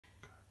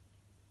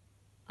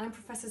I'm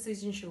Professor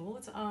Susan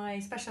Short. I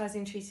specialise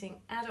in treating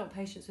adult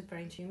patients with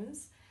brain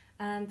tumours,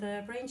 and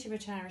the Brain Tumour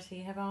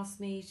Charity have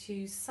asked me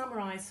to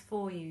summarise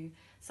for you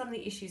some of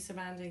the issues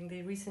surrounding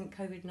the recent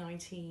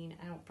COVID-19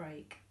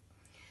 outbreak.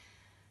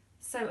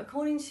 So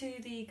according to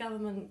the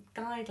government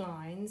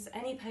guidelines,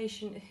 any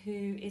patient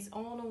who is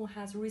on or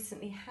has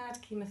recently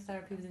had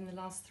chemotherapy within the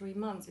last 3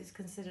 months is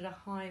considered a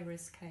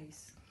high-risk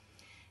case.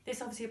 This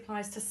obviously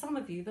applies to some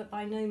of you, but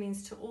by no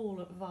means to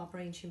all of our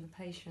brain tumour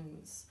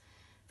patients.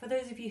 For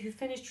those of you who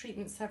finished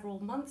treatment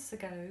several months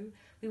ago,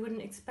 we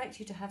wouldn't expect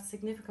you to have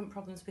significant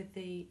problems with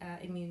the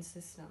immune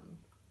system.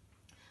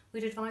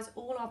 We'd advise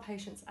all our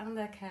patients and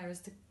their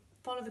carers to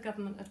follow the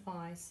government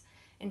advice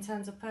in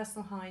terms of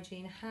personal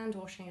hygiene, hand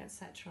washing,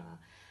 etc.,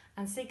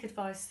 and seek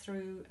advice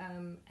through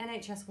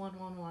NHS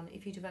 111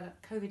 if you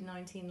develop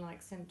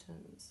COVID-19-like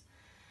symptoms.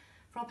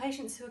 For our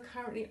patients who are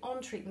currently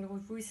on treatment or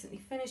have recently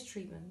finished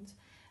treatment,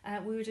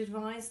 we would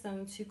advise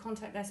them to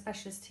contact their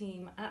specialist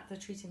team at the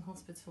treating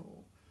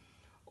hospital.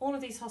 All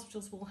of these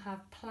hospitals will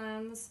have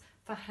plans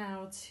for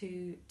how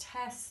to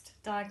test,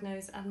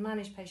 diagnose and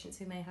manage patients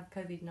who may have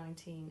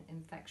COVID-19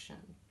 infection.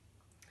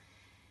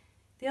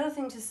 The other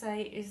thing to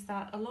say is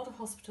that a lot of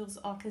hospitals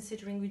are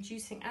considering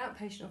reducing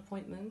outpatient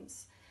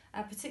appointments,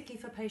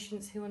 particularly for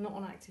patients who are not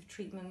on active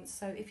treatment.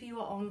 So if you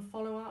are on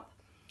follow-up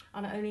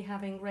and are only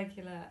having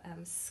regular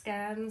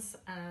scans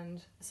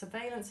and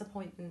surveillance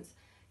appointments,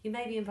 you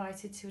may be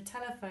invited to a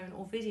telephone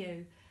or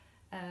video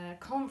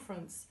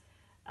conference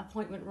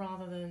appointment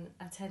rather than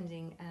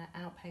attending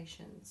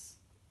outpatients.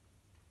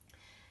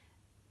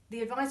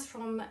 The advice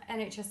from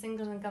NHS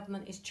England and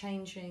government is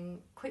changing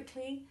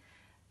quickly.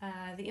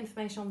 The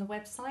information on the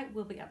website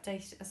will be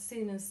updated as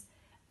soon as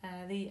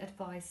the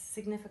advice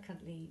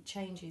significantly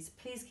changes.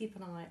 Please keep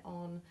an eye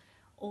on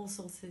all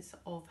sources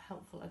of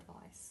helpful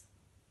advice.